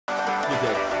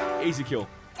Easy kill.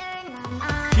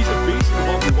 She's a beast in the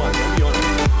 1v1, I'll be honest.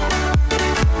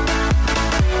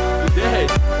 You're dead.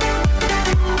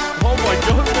 Oh my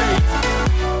god, mate.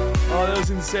 Oh, that was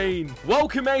insane.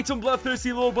 Welcome, mate, on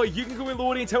Bloodthirsty Lord, but you can call me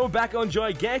Lordy, and we're back on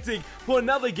Gigantic for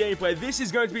another gameplay. This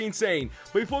is going to be insane.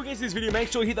 But before we get into this video,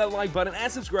 make sure you hit that like button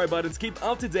and subscribe button to keep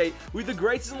up to date with the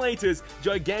greatest and latest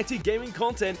Gigantic gaming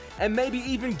content, and maybe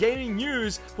even gaming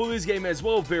news for this game as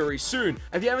well very soon.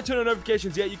 If you haven't turned on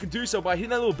notifications yet, you can do so by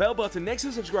hitting that little bell button next to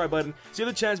the subscribe button, so you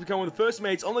have the chance to become one of the first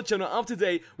mates on the channel up to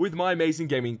date with my amazing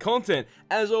gaming content.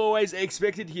 As always,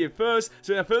 expected here first,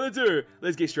 so without further ado,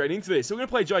 let's get straight into this. So we're going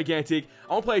to play Gigantic.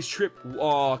 I want to play as Tripp.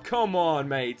 Oh, come on,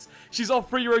 mates. She's off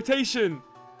free rotation.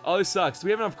 Oh, this sucks. Do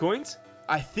we have enough coins?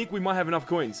 I think we might have enough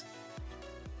coins.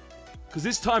 Because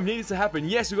this time needed to happen.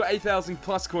 Yes, we got 8,000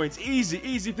 plus coins. Easy,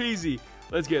 easy peasy.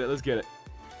 Let's get it, let's get it.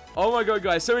 Oh my god,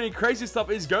 guys. So many crazy stuff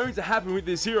is going to happen with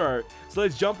this hero. So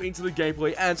let's jump into the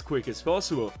gameplay as quick as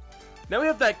possible. Now we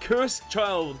have that cursed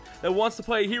child that wants to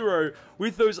play a hero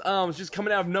with those arms just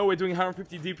coming out of nowhere doing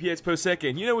 150 DPS per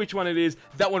second. You know which one it is.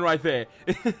 That one right there.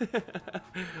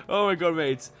 Oh my god,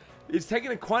 mates. It's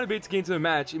taken quite a bit to get into the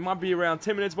match. It might be around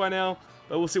 10 minutes by now,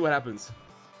 but we'll see what happens.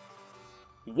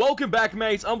 Welcome back,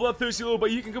 mates. I'm Bloodthirsty Lord,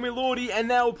 but you can call me Lordy, and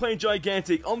now we're playing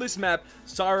Gigantic on this map,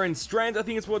 Siren Strand, I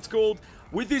think it's what it's called,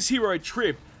 with this hero,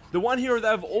 Tripp. The one hero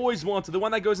that I've always wanted, the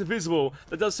one that goes invisible,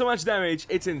 that does so much damage,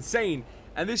 it's insane.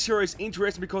 And this hero is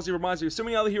interesting because it reminds me of so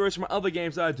many other heroes from other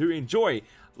games that I do enjoy.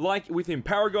 Like within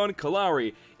Paragon,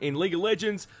 Kalari, in League of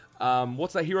Legends,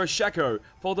 what's that hero? Shaco,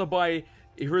 followed by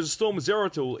Heroes of Storm,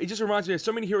 Zeratul. It just reminds me of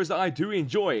so many heroes that I do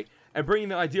enjoy. And bringing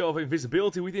the idea of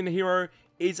invisibility within a hero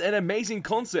is an amazing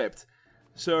concept.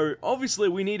 So, obviously,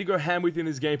 we need to go ham within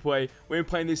this gameplay when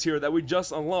playing this hero that we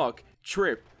just unlocked,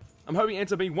 Tripp. I'm hoping it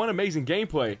ends up being one amazing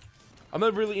gameplay. I'm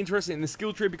not really interested in the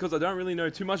skill tree because I don't really know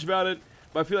too much about it.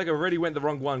 But I feel like I already went the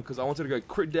wrong one because I wanted to go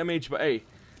crit damage. But hey,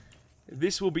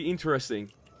 this will be interesting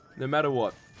no matter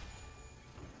what.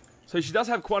 So she does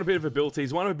have quite a bit of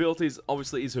abilities. One of her abilities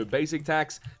obviously is her basic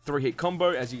attacks, 3-hit combo,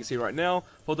 as you can see right now.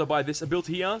 Followed by this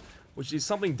ability here, which is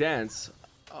something dance.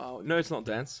 No, it's not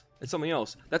dance. It's something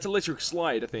else. That's electric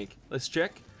slide, I think. Let's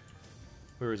check.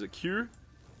 Where is it? Q.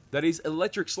 That is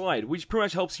electric slide, which pretty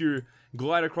much helps you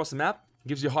glide across the map.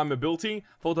 Gives you high mobility,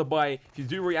 followed by, if you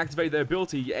do reactivate the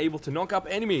ability, you're able to knock up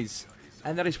enemies.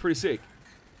 And that is pretty sick.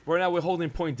 Right now we're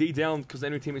holding point D down because the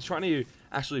enemy team is trying to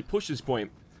actually push this point.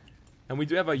 And we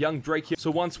do have a young Drake here. So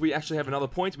once we actually have another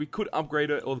point, we could upgrade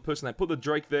it, or the person that put the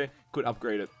Drake there could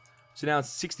upgrade it. So now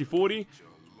it's 60-40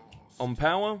 on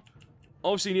power.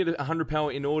 Obviously you need 100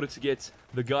 power in order to get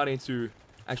the Guardian to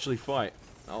actually fight.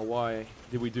 Oh, why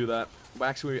did we do that? But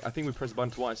actually, I think we pressed the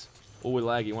button twice. Or we're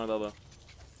lagging, one or the other.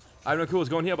 I don't know who was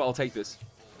going here, but I'll take this.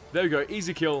 There we go.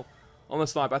 Easy kill on the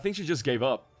snipe. I think she just gave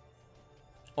up.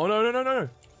 Oh, no, no, no, no.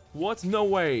 What? No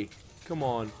way. Come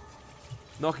on.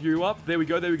 Knock you up. There we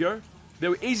go. There we go.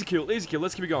 There we Easy kill. Easy kill.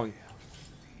 Let's keep it going.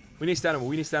 We need stamina.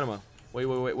 We need stamina.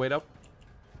 Wait up.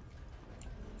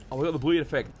 Oh, we got the bleed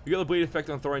effect. We got the bleed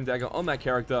effect on throwing dagger on that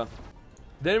character.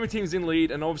 The enemy team's in lead,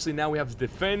 and obviously now we have to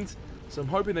defend. So I'm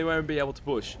hoping they won't be able to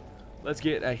push. Let's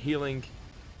get a healing.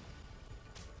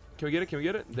 Can we get it? Can we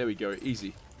get it? There we go.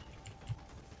 Easy.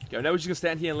 Okay, now we're just going to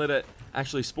stand here and let it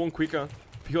actually spawn quicker.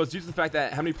 Because due to the fact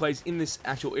that how many plays in this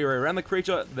actual area around the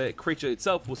creature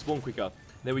itself will spawn quicker.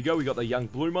 There we go. We got the young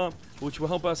bloomer, which will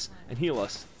help us and heal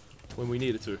us when we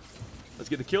need it to. Let's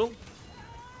get the kill.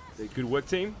 Good work,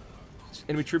 team.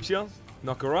 Enemy Tripp's here.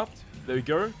 Knock her up. There we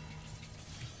go.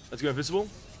 Let's go invisible.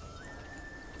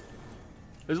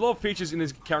 There's a lot of features in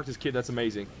this character's kit that's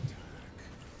amazing.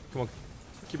 Come on.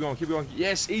 Keep going, keep going.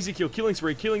 Yes, easy kill. Killing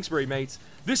spree, mates.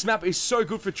 This map is so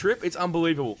good for Tripp. It's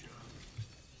unbelievable.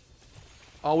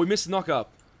 Oh, we missed the knock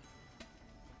up.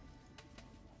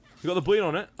 We got the bleed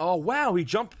on it. Oh, wow, he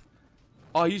jumped.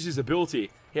 Oh, he uses his ability.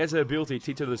 He has the ability,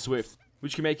 Tito the Swift,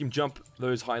 which can make him jump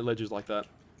those high ledges like that.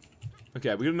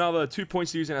 Okay, we got another 2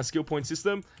 points to use in our skill point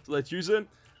system. So let's use it.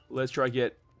 Let's try to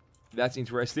get... That's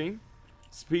interesting.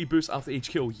 Speed boost after each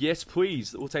kill. Yes,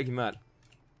 please. We're taking that.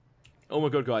 Oh my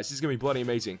god, guys, this is going to be bloody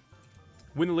amazing.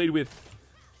 Win the lead with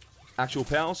actual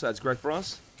power, so that's great for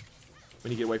us. We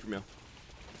need to get away from here.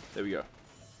 There we go.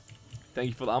 Thank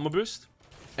you for the armor boost.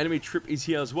 Enemy Tripp is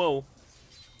here as well.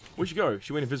 Where'd she go?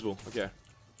 She went invisible. Okay.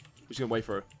 We're just going to wait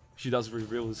for her. She doesn't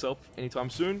reveal herself anytime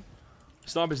soon.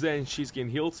 Sniper's there and she's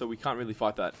getting healed, so we can't really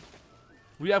fight that.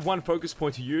 We have one focus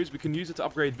point to use. We can use it to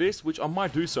upgrade this, which I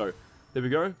might do so. There we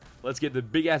go. Let's get the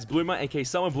big-ass bloomer, aka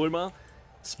Summer Bloomer,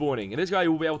 spawning. And this guy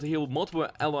will be able to heal multiple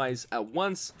allies at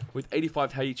once with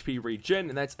 85 HP regen,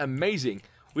 and that's amazing.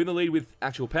 We're in the lead with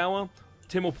actual power,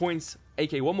 10 more points,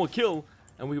 aka one more kill,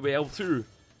 and we'll be able to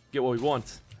get what we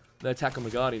want. The attack on the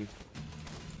Guardian.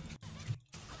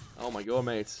 Oh my god,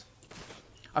 mates.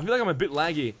 I feel like I'm a bit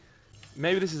laggy.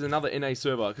 Maybe this is another NA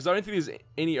server, because I don't think there's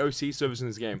any OC servers in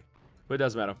this game. But it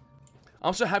doesn't matter.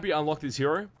 I'm so happy I unlocked this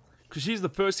hero, because she's the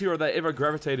first hero that I ever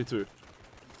gravitated to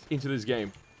into this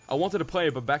game. I wanted to play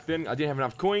it, but back then I didn't have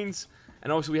enough coins,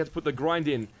 and obviously we had to put the grind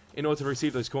in order to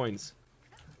receive those coins.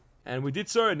 And we did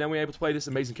so, and now we're able to play this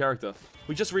amazing character.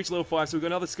 We just reached level 5, so we've got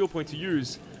another skill point to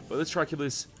use. But let's try to kill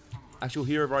this actual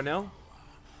hero right now.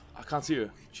 I can't see her.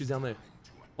 She's down there.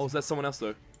 Oh, is that someone else,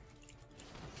 though?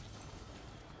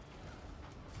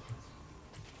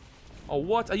 Oh,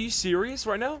 what? Are you serious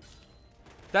right now?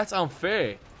 That's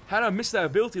unfair. How did I miss that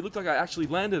ability? It looked like I actually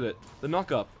landed it. The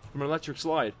knock-up from an electric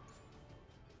slide.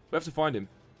 We have to find him.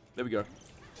 There we go.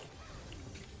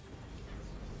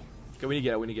 Okay, we need to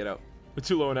get out. We need to get out. We're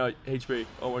too low on our HP.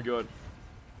 Oh my god.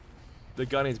 The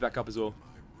Guardian's back up as well.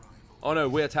 Oh no,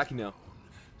 we're attacking now.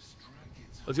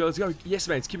 Let's go, let's go. Yes,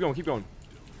 mates. Keep going, keep going.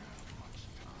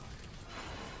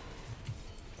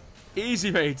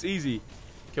 Easy, mates. Easy.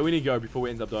 Okay, we need to go before we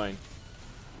end up dying.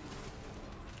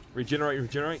 Regenerate,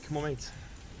 regenerate. Come on, mates.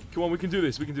 Come on, we can do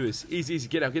this. We can do this. Easy, easy.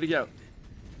 Get out, get out.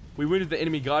 We wounded the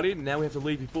enemy Guardian. Now we have to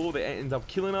leave before they end up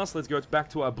killing us. Let's go back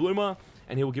to our Bloomer,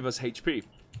 and he will give us HP.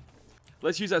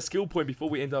 Let's use our skill point before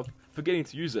we end up forgetting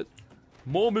to use it.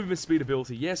 More movement speed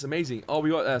ability. Yes, amazing. Oh,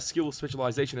 we got a skill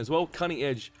specialization as well. Cutting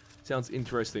edge. Sounds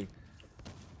interesting.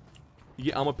 You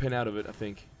get armor pen out of it, I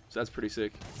think. So that's pretty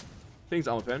sick. I think it's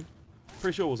armor pen.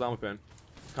 Pretty sure it was armor pen.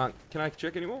 Can I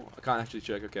check anymore? I can't actually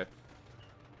check. Okay.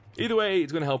 Either way,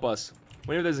 it's going to help us.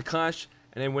 Whenever there's a clash,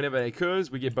 and then whenever it occurs,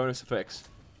 we get bonus effects.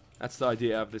 That's the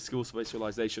idea of the skill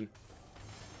specialization.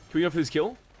 Can we go for this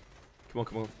kill? Come on,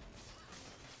 come on.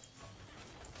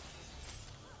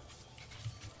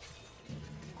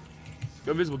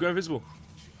 Go invisible, go invisible.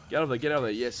 Get out of there, get out of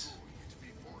there, yes.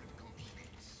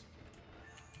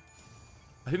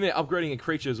 I think they're upgrading a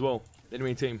creature as well, the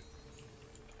enemy team.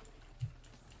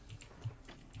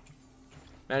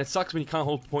 Man, it sucks when you can't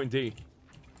hold point D.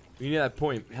 When you need that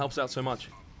point, it helps out so much.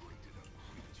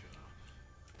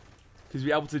 Because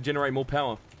you're able to generate more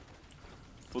power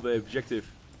for the objective.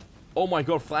 Oh my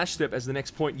god, flash step as the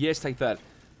next point. Yes, take that.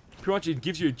 Pretty much it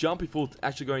gives you a jump before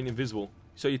actually going invisible.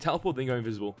 So you teleport, then go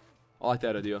invisible. I like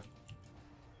that idea.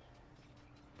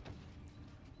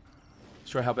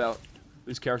 Let's try, how about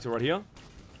this character right here?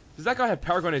 Does that guy have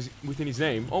Paragon within his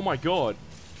name? Oh my god.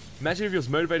 Imagine if he was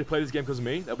motivated to play this game because of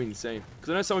me. That would be insane.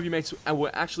 Because I know some of you mates were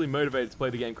actually motivated to play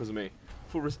the game because of me.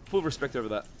 Full respect over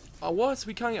that. Oh, what?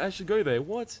 We can't actually go there.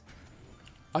 What?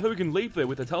 I thought we can leap there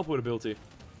with the teleport ability.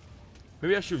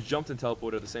 Maybe I should have jumped and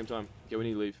teleported at the same time. Okay, we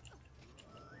need to leave.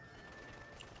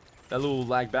 That little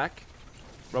lag back.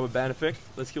 Rubber band effect.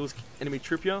 Let's kill this enemy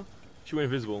Tripp here. She went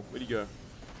invisible. Where'd he go?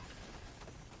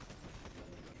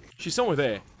 She's somewhere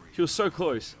there. She was so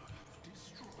close.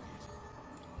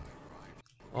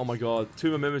 Oh my god. 2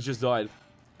 of my members just died.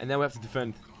 And now we have to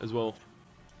defend as well.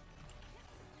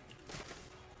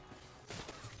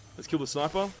 Let's kill the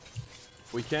sniper.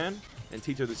 If we can. And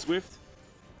Tito the Swift.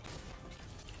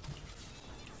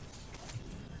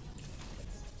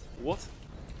 What?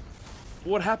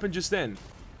 What happened just then?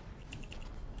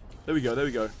 There we go, there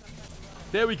we go.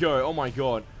 There we go, oh my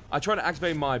god. I tried to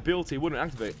activate my ability, it wouldn't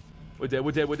activate. We're dead,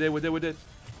 we're dead, we're dead, we're dead, we're dead.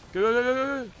 Go, go, go, go,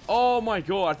 go, go. Oh my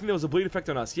god, I think there was a bleed effect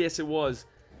on us. Yes, it was.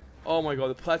 Oh my god,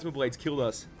 the plasma blades killed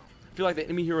us. I feel like the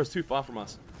enemy hero is too far from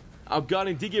us. Our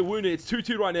Guardian did get wounded, it's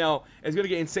 2-2 right now. It's gonna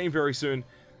get insane very soon.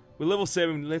 We're level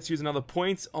 7, let's use another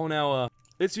point on our...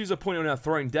 let's use a point on our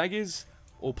throwing daggers.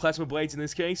 Or plasma blades in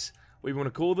this case. Whatever you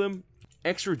want to call them.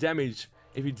 Extra damage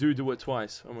if you do it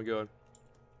twice. Oh my god.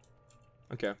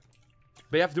 Okay.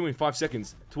 But you have to do it in 5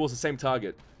 seconds towards the same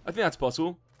target. I think that's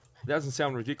possible. That doesn't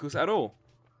sound ridiculous at all.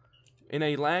 In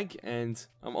a lag, and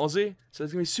I'm Aussie, so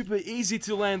it's going to be super easy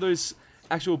to land those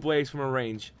actual blades from a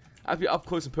range. I have to be up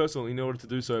close and personal in order to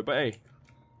do so, but hey.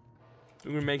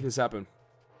 We're going to make this happen.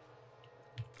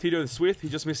 Tito the Swift, he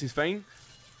just missed his feint.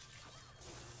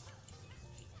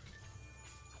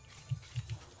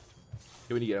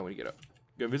 Okay, we need to get out, we need to get out.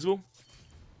 Go invisible.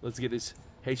 Let's get this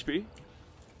HP.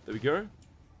 There we go.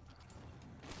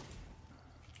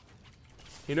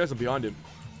 He knows I'm behind him.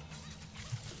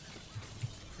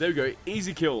 There we go.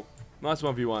 Easy kill. Nice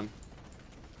 1v1.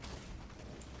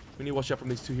 We need to watch out from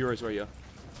these 2 heroes right here.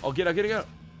 Oh, get out, get out, get out.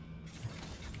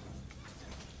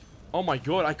 Oh my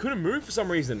god, I couldn't move for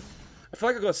some reason. I feel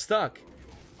like I got stuck.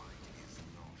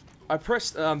 I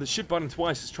pressed the shift button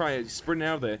twice to try to sprint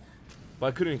out of there, but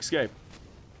I couldn't escape.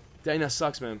 Dang, that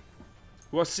sucks, man.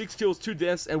 We got 6 kills, 2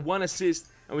 deaths, and 1 assist,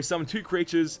 and we summoned 2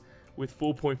 creatures with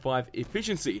 4.5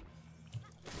 efficiency.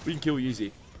 We can kill you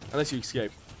easy. Unless you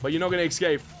escape. But you're not going to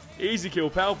escape. Easy kill.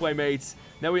 Power play, mates.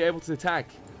 Now we're able to attack.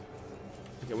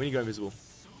 Okay, we need to go invisible.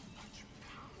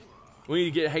 We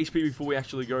need to get HP before we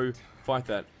actually go fight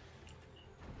that.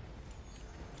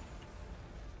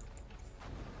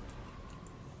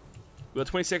 We've got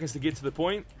 20 seconds to get to the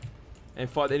point and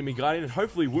fight the enemy Guardian and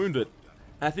hopefully wound it.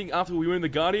 And I think after we wound the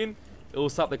Guardian, it will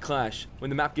start the clash when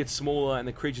the map gets smaller and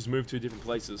the creatures move to different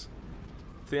places.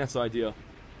 I think that's the idea.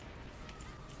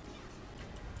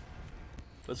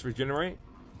 Let's regenerate.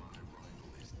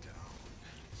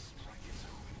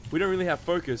 We don't really have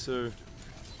focus, so it's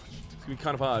gonna be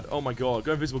kind of hard. Oh my god,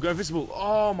 go invisible, go invisible.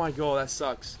 Oh my god, that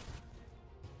sucks.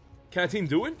 Can our team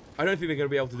do it? I don't think they're gonna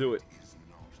be able to do it.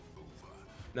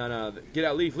 No, no, get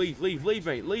out, leave, leave, leave, leave,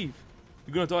 mate, leave.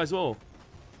 You're gonna die as well.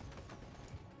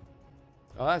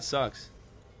 Oh, that sucks.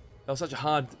 That was such a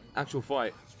hard actual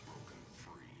fight.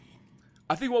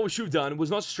 I think what we should have done was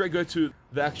not straight go to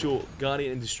the actual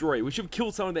Guardian and destroy it. We should have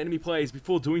killed some of the enemy players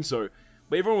before doing so.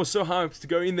 But everyone was so hyped to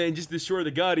go in there and just destroy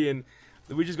the Guardian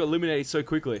that we just got eliminated so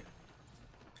quickly.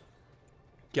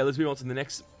 Okay, let's move on to the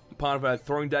next part of our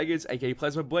throwing daggers, aka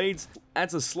plasma blades.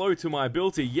 Adds a slow to my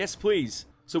ability, yes please.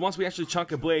 So once we actually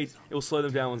chunk a blade, it will slow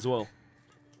them down as well.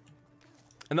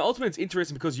 And the ultimate is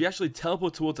interesting because you actually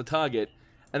teleport towards a target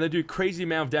and they do crazy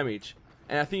amount of damage.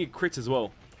 And I think it crits as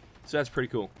well. So that's pretty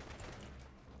cool.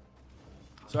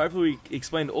 So hopefully we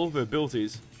explained all of the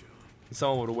abilities in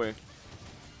somewhat a way.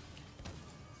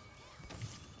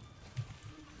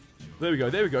 There we go,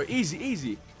 there we go. Easy,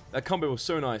 easy. That combo was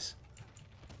so nice.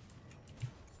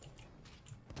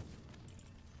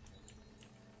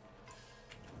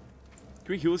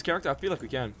 Can we kill this character? I feel like we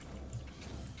can.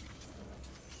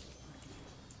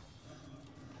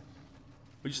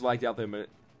 We just lagged out there a minute.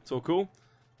 It's all cool.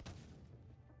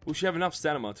 We should have enough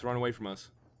stamina to run away from us.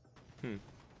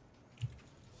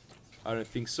 I don't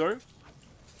think so. I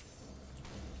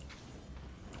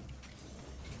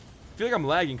feel like I'm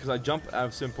lagging because I jump out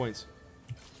of certain points.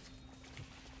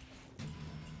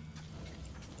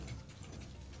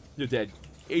 You're dead.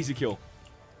 Easy kill.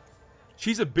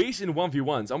 She's a beast in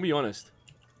 1v1s, I'll be honest.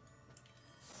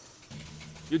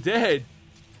 You're dead.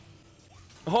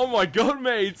 Oh my god,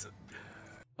 mate.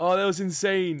 Oh, that was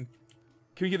insane.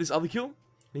 Can we get this other kill?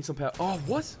 Need some power. Oh,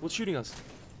 what? What's shooting us?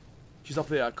 She's up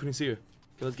there. I couldn't see her.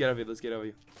 Okay, let's get over here. Let's get over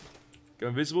here. Go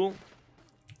invisible.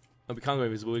 No, we can't go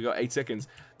invisible. We got 8 seconds.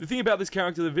 The thing about this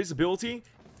character, the visibility,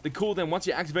 the cooldown, once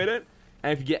you activate it,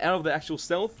 and if you get out of the actual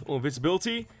stealth or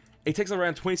invisibility, it takes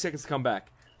around 20 seconds to come back.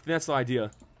 I think that's the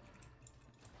idea.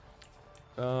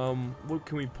 What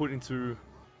can we put into...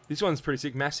 This one's pretty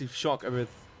sick. Massive shock over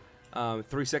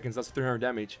 3 seconds. That's 300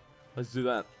 damage. Let's do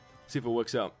that. See if it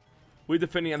works out. We're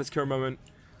defending at this current moment.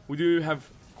 We do have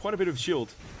quite a bit of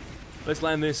shield. Let's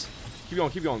land this. Keep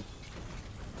going, keep going.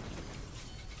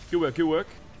 Good work, good work.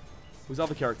 Who's the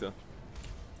other character?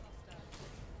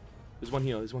 There's one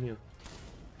here, there's one here.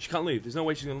 She can't leave. There's no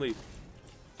way she's gonna leave.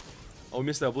 Oh, we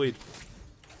missed our bleed.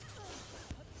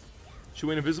 She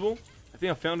went invisible. I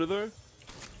think I found her though.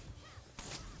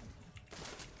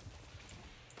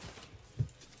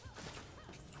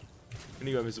 I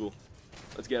need to go invisible.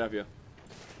 Let's get out of here.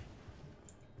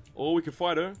 Or we could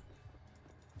fight her.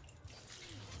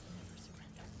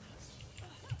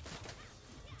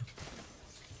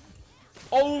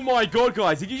 Oh my god,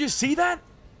 guys. Did you just see that?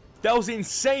 That was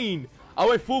insane. I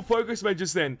went full focus mode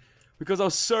just then because I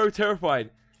was so terrified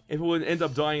if it would end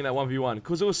up dying in that 1v1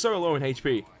 because it was so low in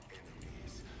HP.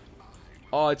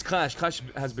 Oh, it's Clash. Clash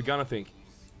has begun, I think.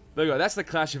 There you go. That's the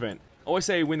Clash event. I always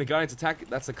say when the Guardians attack,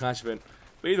 that's the Clash event.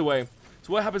 But either way,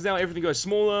 so what happens now, everything goes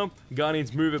smaller,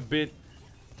 Guardians move a bit,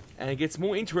 and it gets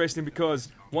more interesting because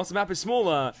once the map is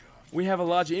smaller, we have a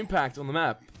larger impact on the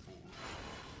map.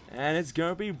 And it's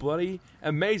going to be bloody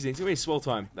amazing. It's going to be a swell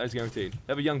time, that is guaranteed.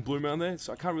 They have a young bloomer on there,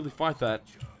 so I can't really fight that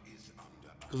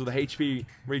because of the HP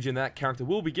region that character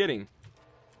will be getting.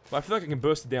 But I feel like I can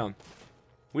burst it down.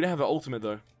 We don't have an ultimate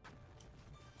though.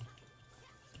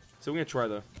 So we're going to try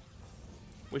though.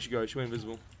 Where she go? She went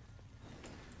invisible.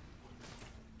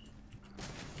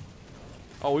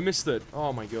 Oh, we missed it.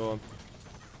 Oh my god.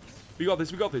 We got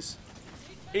this, we got this.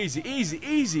 Easy, easy,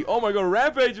 easy. Oh my god,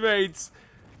 Rampage, mates.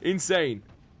 Insane.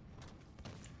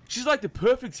 She's like the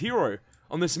perfect hero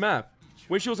on this map.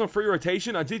 When she was on free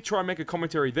rotation, I did try and make a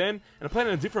commentary then, and I played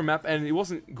on a different map, and it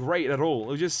wasn't great at all.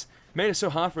 It was just made it so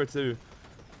hard for her to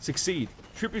succeed.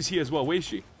 Tripp is here as well. Where is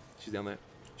she? She's down there.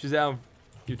 She's down.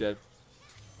 You're dead.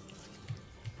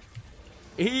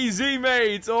 Easy,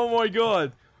 mates. Oh my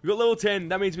god. We got level 10.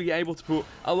 That means we get able to put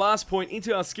our last point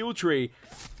into our skill tree.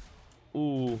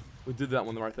 Ooh, we did that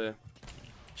one right there.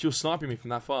 She was sniping me from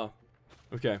that far.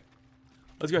 Okay.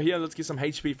 Let's go here. Let's get some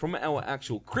HP from our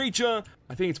actual creature.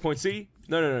 I think it's point C.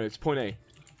 No, it's point A.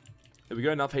 There we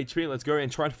go. Enough HP. Let's go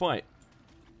and try to fight.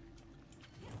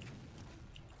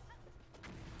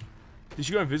 Did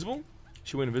she go invisible?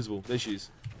 She went invisible. There she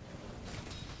is.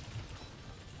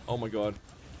 Oh my god.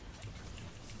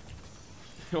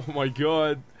 Oh my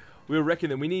god. We're wrecking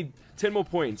them. We need 10 more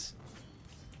points.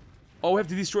 Oh, we have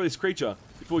to destroy this creature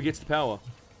before he gets the power.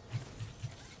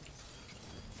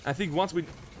 I think once we...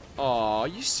 Oh, are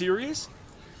you serious?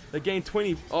 They gained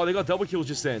 20... Oh, they got double kills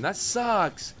just then. That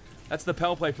sucks. That's the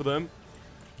power play for them.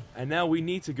 And now we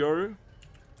need to go...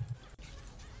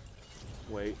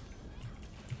 Wait.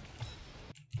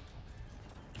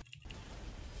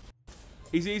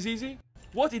 Easy, easy, easy.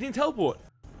 What? He didn't teleport.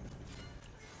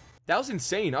 That was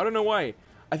insane. I don't know why.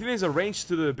 I think there's a range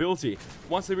to the ability.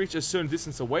 Once they reach a certain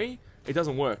distance away, it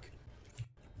doesn't work.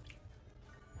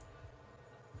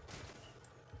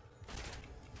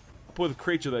 I'll put the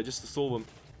creature there just to stall them.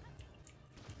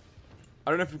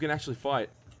 I don't know if we can actually fight.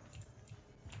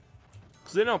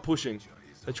 Because they're not pushing.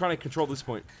 They're trying to control this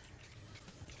point.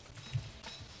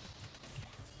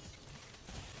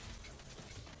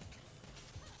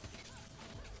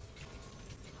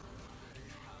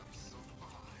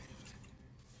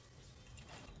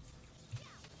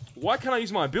 Why can't I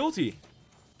use my ability?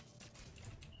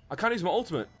 I can't use my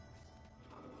ultimate.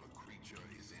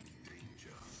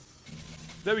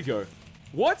 There we go.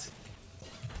 What?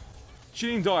 She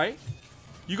didn't die?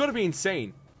 You gotta be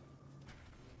insane.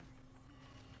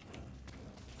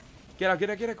 Get out, get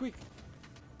out, get out, quick.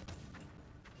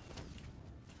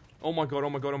 Oh my god, oh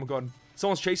my god, oh my god.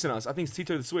 Someone's chasing us. I think it's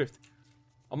Tito the Swift.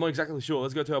 I'm not exactly sure.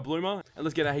 Let's go to our bloomer and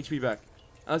let's get our HP back.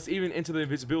 And let's even enter the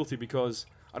invisibility because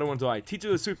I don't want to die.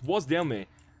 Tito the Swift was down there.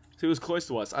 So he was close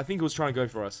to us. I think he was trying to go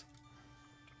for us.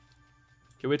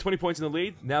 Okay, we're 20 points in the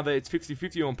lead. Now that it's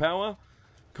 50-50 on power.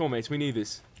 Come on, mates. We need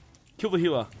this. Kill the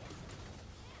healer.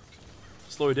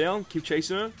 Slow her down. Keep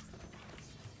chasing her.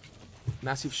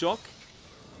 Massive shock.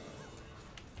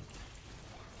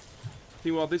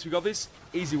 Think we got this. We got this.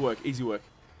 Easy work. Easy work.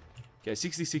 Okay,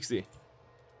 60-60.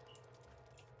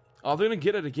 Oh, they're going to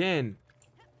get it again.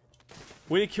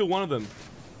 We need to kill one of them.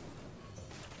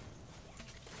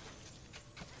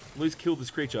 At least kill this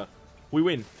creature. We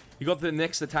win. You got the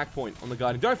next attack point on the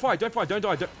guardian. Don't fight, don't fight, don't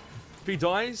die. Don't. If he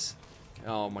dies...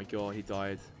 Oh my god, he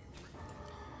died.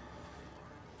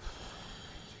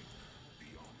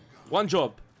 One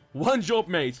job. One job,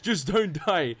 mates. Just don't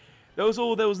die. That was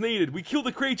all that was needed. We killed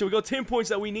the creature. We got 10 points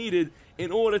that we needed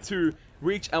in order to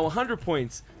reach our 100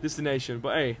 points destination.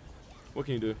 But hey, what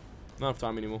can you do? Not enough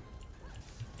time anymore.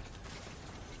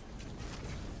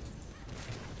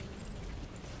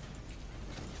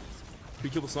 Can we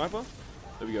kill the sniper?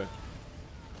 There we go.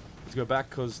 Let's go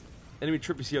back because enemy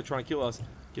Tripp is here trying to kill us.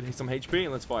 Get some HP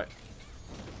and let's fight.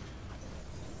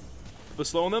 We're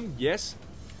slow on them? Yes.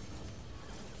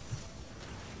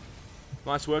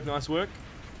 Nice work, nice work.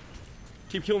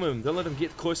 Keep killing them. Don't let them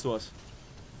get close to us.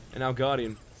 And our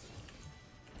guardian.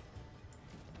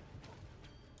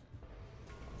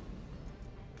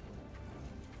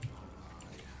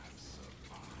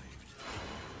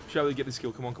 Shall we get this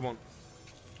kill? Come on, come on.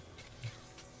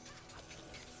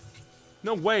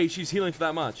 No way she's healing for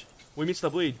that much. We missed the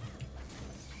bleed.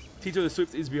 Tito the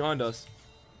Swift is behind us.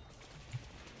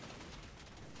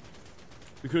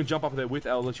 We couldn't jump up there with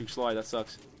our electric slide. That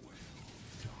sucks.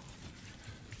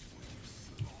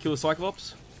 Kill the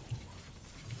Cyclops.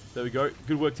 There we go.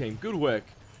 Good work, team. Good work.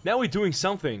 Now we're doing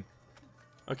something.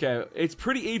 Okay, it's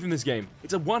pretty even this game.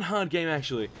 It's a one hard game,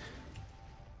 actually.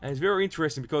 And it's very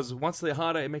interesting because once they're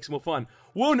harder, it makes it more fun.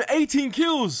 We're on 18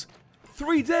 kills!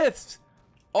 3 deaths!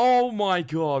 Oh my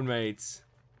god, mates.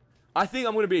 I think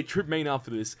I'm going to be a Tripp main after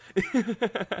this.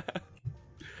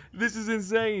 This is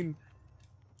insane.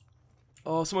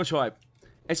 Oh, so much hype.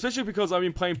 Especially because I've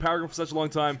been playing Paragon for such a long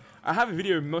time. I have a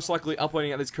video most likely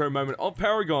uploading at this current moment of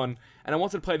Paragon. And I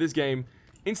wanted to play this game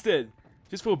instead.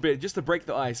 Just for a bit. Just to break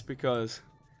the ice. Because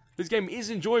this game is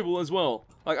enjoyable as well.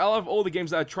 Like, I love all the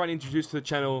games that I try to introduce to the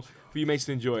channel for you mates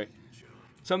to enjoy.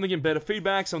 Some of them get better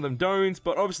feedback, some of them don't.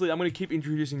 But obviously, I'm going to keep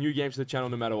introducing new games to the channel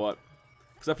no matter what.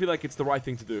 Because I feel like it's the right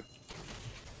thing to do.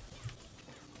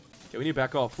 Okay, we need to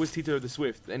back off. Where's Tito the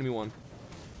Swift? The enemy one.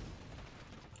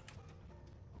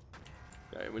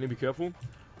 Okay, we need to be careful.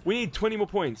 We need 20 more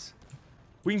points.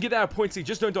 We can get that at point C.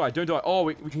 Just don't die. Don't die. Oh,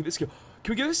 we can get this kill.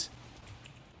 Can we get this?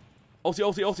 Ulti,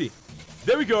 ulti, ulti.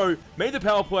 There we go. Made the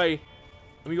power play.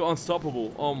 And we got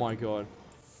unstoppable. Oh my god.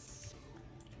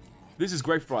 This is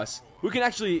great for us. We can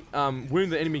actually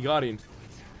wound the enemy guardian.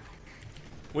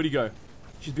 Where'd he go?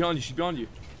 She's behind you. She's behind you.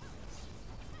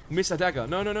 Miss that dagger.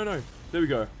 No, no, no, no. There we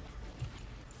go.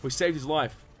 We saved his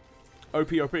life.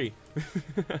 OP, OP.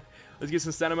 Let's get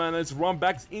some stamina and let's run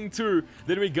back into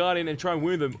the enemy guardian and try and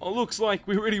wound them. Oh, looks like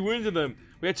we already wounded them.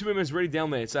 We had 2 members ready down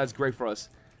there, so that's great for us.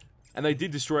 And they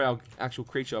did destroy our actual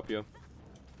creature up here.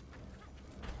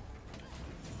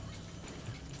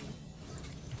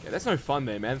 Yeah, that's no fun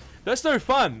there, man. That's no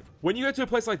fun. When you go to a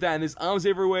place like that and there's arms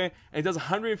everywhere and it does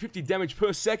 150 damage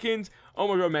per second. Oh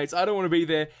my god, mates. I don't want to be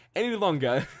there any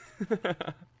longer.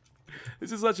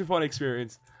 This is such a fun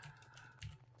experience.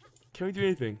 Can we do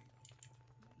anything?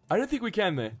 I don't think we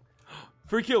can there.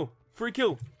 Free kill. Free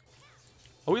kill.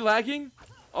 Are we lagging?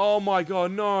 Oh my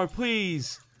god, no,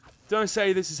 please. Don't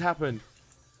say this has happened.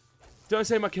 Don't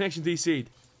say my connection DC'd.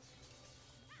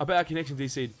 I bet our connection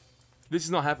DC'd. This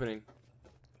is not happening.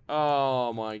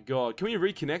 Oh my god. Can we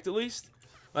reconnect at least?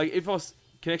 Like, if our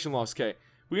connection lost, okay.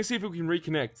 We can see if we can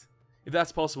reconnect. If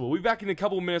that's possible. We'll be back in a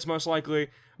couple of minutes, most likely.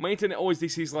 My internet always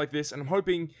DCs like this, and I'm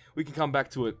hoping we can come back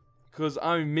to it. Because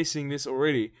I'm missing this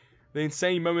already. The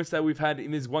insane moments that we've had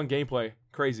in this one gameplay.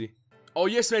 Crazy. Oh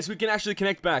yes, mates, we can actually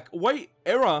connect back. Wait,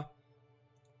 error?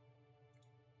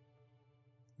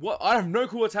 What? I have no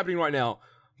clue what's happening right now.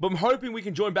 But I'm hoping we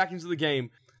can join back into the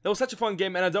game. That was such a fun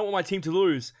game, and I don't want my team to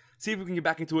lose. See if we can get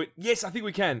back into it. Yes, I think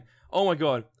we can. Oh my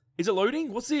god. Is it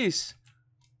loading? What's this?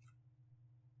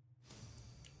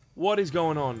 What is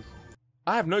going on?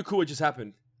 I have no clue what just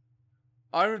happened.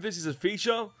 I don't know if this is a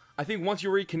feature. I think once you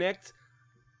reconnect,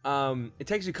 it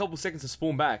takes you a couple seconds to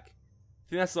spawn back. I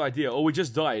think that's the idea. Or we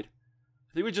just died.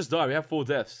 I think we just died. We have 4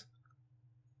 deaths.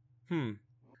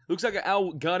 Looks like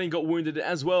our guardian got wounded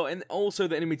as well, and also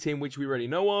the enemy team, which we already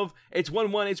know of. It's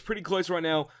 1-1. It's pretty close right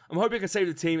now. I'm hoping I can save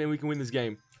the team and we can win this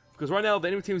game. Because right now, the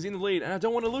enemy team is in the lead, and I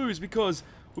don't want to lose because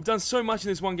we've done so much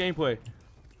in this one gameplay.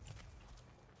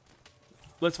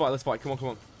 Let's fight, let's fight. Come on, come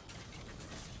on.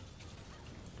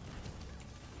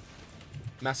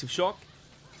 Massive shock.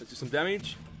 Let's do some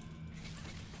damage.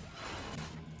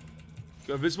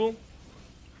 Go invisible.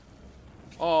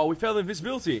 Oh, we failed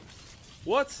invisibility.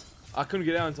 What? I couldn't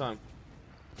get out in time.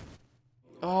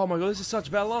 Oh my god, this is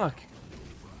such bad luck.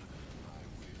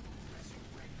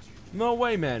 No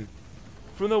way, man.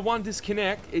 From the one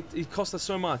disconnect, it cost us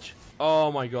so much.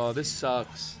 Oh my god, this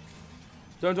sucks.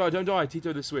 Don't die, don't die,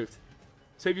 Tito the Swift.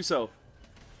 Save yourself.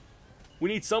 We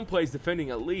need some plays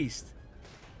defending at least.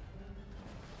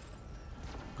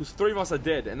 Because 3 of us are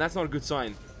dead, and that's not a good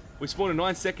sign. We spawned in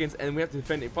 9 seconds, and we have to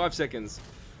defend in 5 seconds.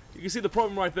 You can see the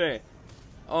problem right there.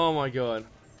 Oh my god.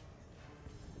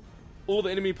 All the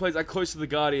enemy players are close to the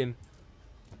Guardian.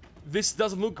 This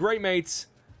doesn't look great, mates.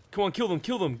 Come on, kill them,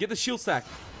 kill them. Get the shield stack.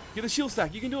 Get the shield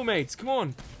stack. You can do it, mates. Come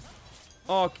on.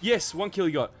 Oh, yes. 1 kill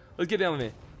he got. Let's get down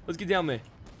there. Let's get down there.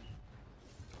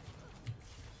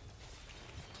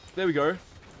 There we go.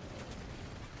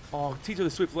 Oh, Tito the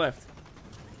Swift left.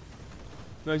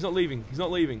 No, he's not leaving. He's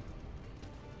not leaving.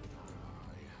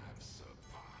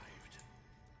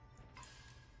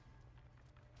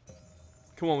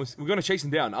 Come on, we're going to chase him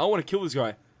down. I want to kill this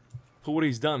guy for what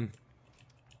he's done.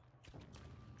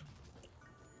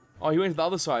 Oh, he went to the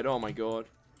other side. Oh my god.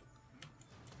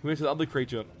 He went to the other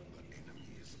creature.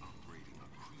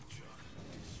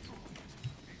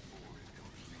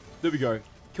 There we go.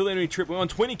 Kill the enemy Tripp. We're on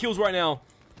 20 kills right now.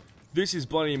 This is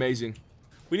bloody amazing.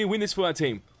 We need to win this for our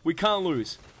team. We can't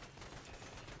lose.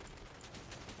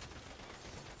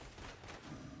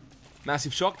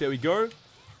 Massive shock. There we go.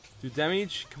 Do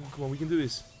damage. Come on, come on. We can do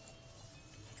this.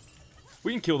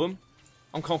 We can kill them.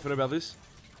 I'm confident about this.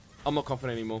 I'm not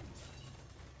confident anymore.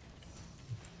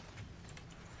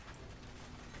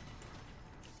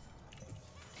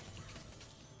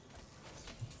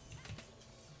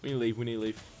 We need to leave. We need to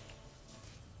leave.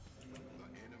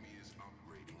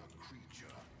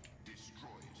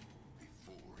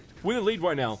 We're in the lead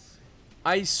right now.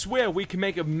 I swear we can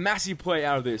make a massive play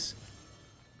out of this.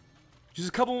 Just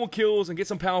a couple more kills and get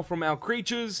some power from our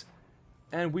creatures,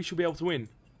 and we should be able to win.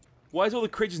 Why does all the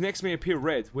creatures next to me appear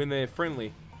red when they're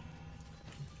friendly?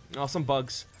 Oh, some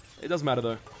bugs. It doesn't matter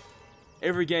though.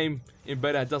 Every game in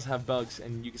beta does have bugs,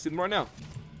 and you can see them right now.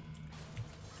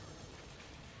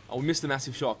 Oh, we missed the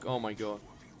massive shock. Oh my god.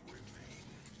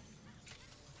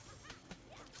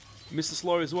 Missed the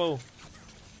slow as well.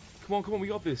 Come on, come on, we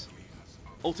got this.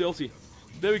 Ulti, ulti.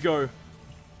 There we go.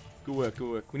 Good work, good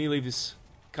work. We need to leave this.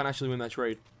 Can't actually win that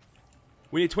trade.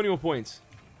 We need 20 more points.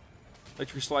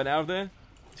 Electric slide out of there.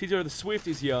 Tito the Swift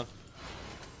is here.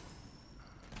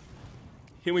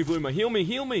 Heal me, Bloomer. Heal me,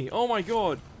 heal me. Oh my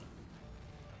god.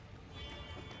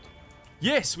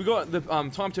 Yes, we got the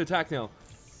time to attack now.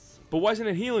 But why isn't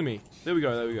it healing me? There we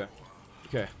go, there we go.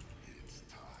 Okay.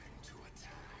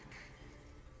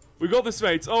 We got this,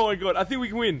 mates. Oh my god, I think we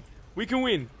can win. We can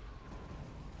win.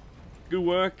 Good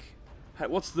work. Hey,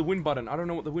 what's the win button? I don't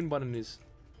know what the win button is.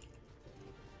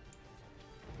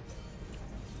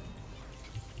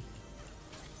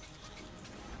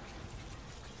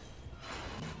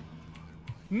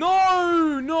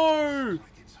 No! No!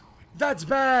 That's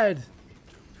bad.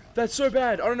 That's so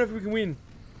bad. I don't know if we can win.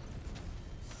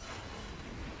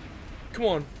 Come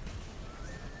on.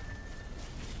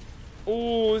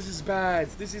 Oh, this is bad.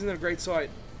 This isn't a great sight.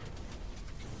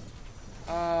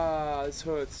 Ah, this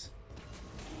hurts.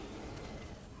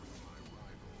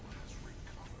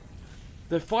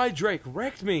 The Fire Drake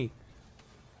wrecked me.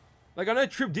 Like, I know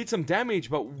Tripp did some damage,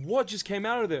 but what just came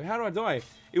out of there? How did I die?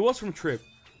 It was from Tripp.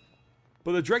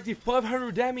 But the Drake did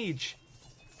 500 damage.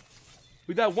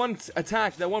 With that one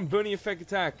attack, that one burning effect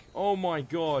attack. Oh my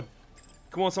god.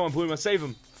 Come on, someone, Bloomer. Save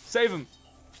him. Save him.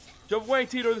 Jump away,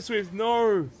 Tito the Swift.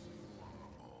 No.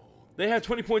 They have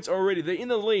 20 points already. They're in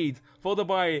the lead, followed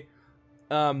by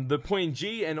the point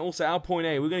G and also our point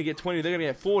A. We're going to get 20. They're going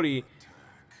to get 40.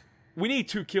 We need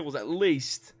 2 kills at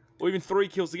least. Or even 3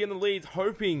 kills to get in the lead,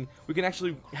 hoping we can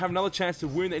actually have another chance to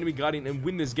win the enemy guardian and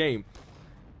win this game.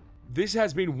 This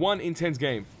has been one intense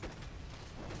game.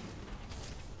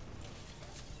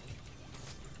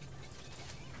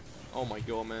 Oh my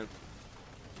god, man.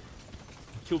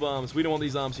 Kill the arms. We don't want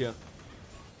these arms here.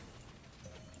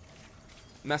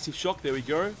 Massive shock. There we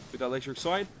go. With that electric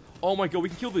side. Oh my god, we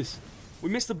can kill this. We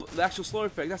missed the actual slow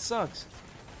effect. That sucks.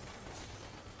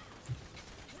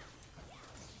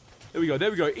 There we go.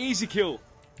 There we go. Easy kill.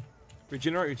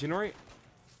 Regenerate. Regenerate.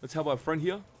 Let's help our friend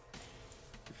here.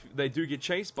 If they do get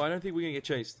chased, but I don't think we're going to get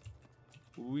chased.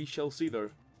 We shall see, though.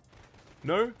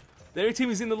 No? The enemy team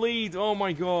is in the lead. Oh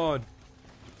my god.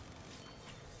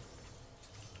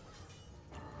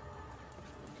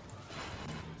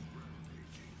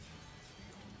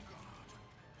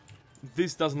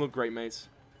 This doesn't look great, mates.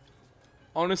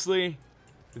 Honestly,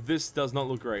 this does not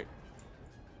look great.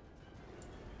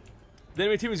 The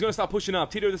enemy team is going to start pushing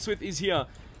up. Tito the Swift is here.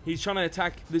 He's trying to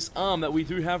attack this arm that we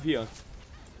do have here.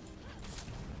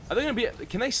 Are they going to be...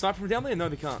 Can they snipe from down there? No,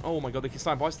 they can't. Oh my god, they can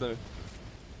snipe us though.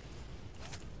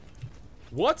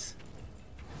 What?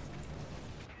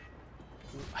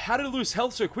 How did it lose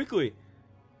health so quickly?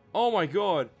 Oh my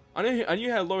god. I knew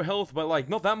you had low health, but like,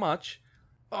 not that much.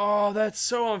 Oh, that's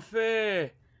so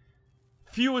unfair.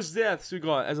 Fewest deaths we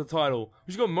got as a title.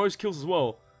 We just got most kills as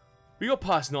well. We got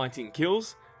past 19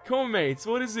 kills. Come on, mates.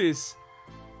 What is this?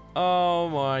 Oh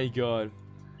my god.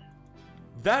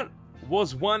 That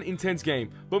was one intense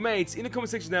game. But mates, in the comment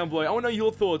section down below, I want to know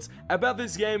your thoughts about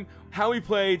this game, how we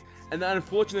played, and the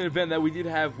unfortunate event that we did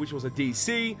have, which was a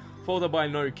DC, followed by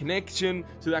no connection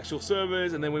to the actual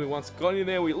servers, and then when we once got in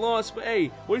there, we lost. But hey,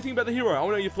 what do you think about the hero? I want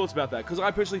to know your thoughts about that, because I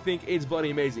personally think it's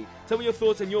bloody amazing. Tell me your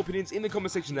thoughts and your opinions in the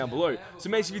comment section down below. So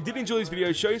mates, if you did enjoy this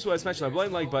video, show us why smash that bloody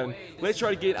like button. Let's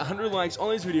try to get 100 likes on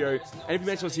this video, and if you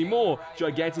mates want to see more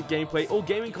gigantic gameplay or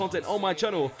gaming content on my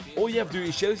channel, all you have to do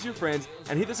is share this with your friends,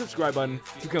 and hit the subscribe button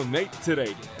to become a mate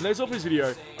today. And that's all for this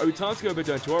video. Over time to go, but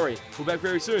don't worry, we'll be back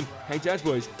very soon. Hang tight,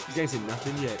 boys. These ain't seen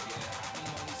nothing yet.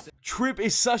 Tripp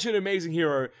is such an amazing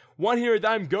hero. One hero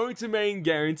that I'm going to main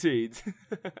guaranteed.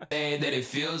 Saying that it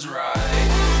feels right.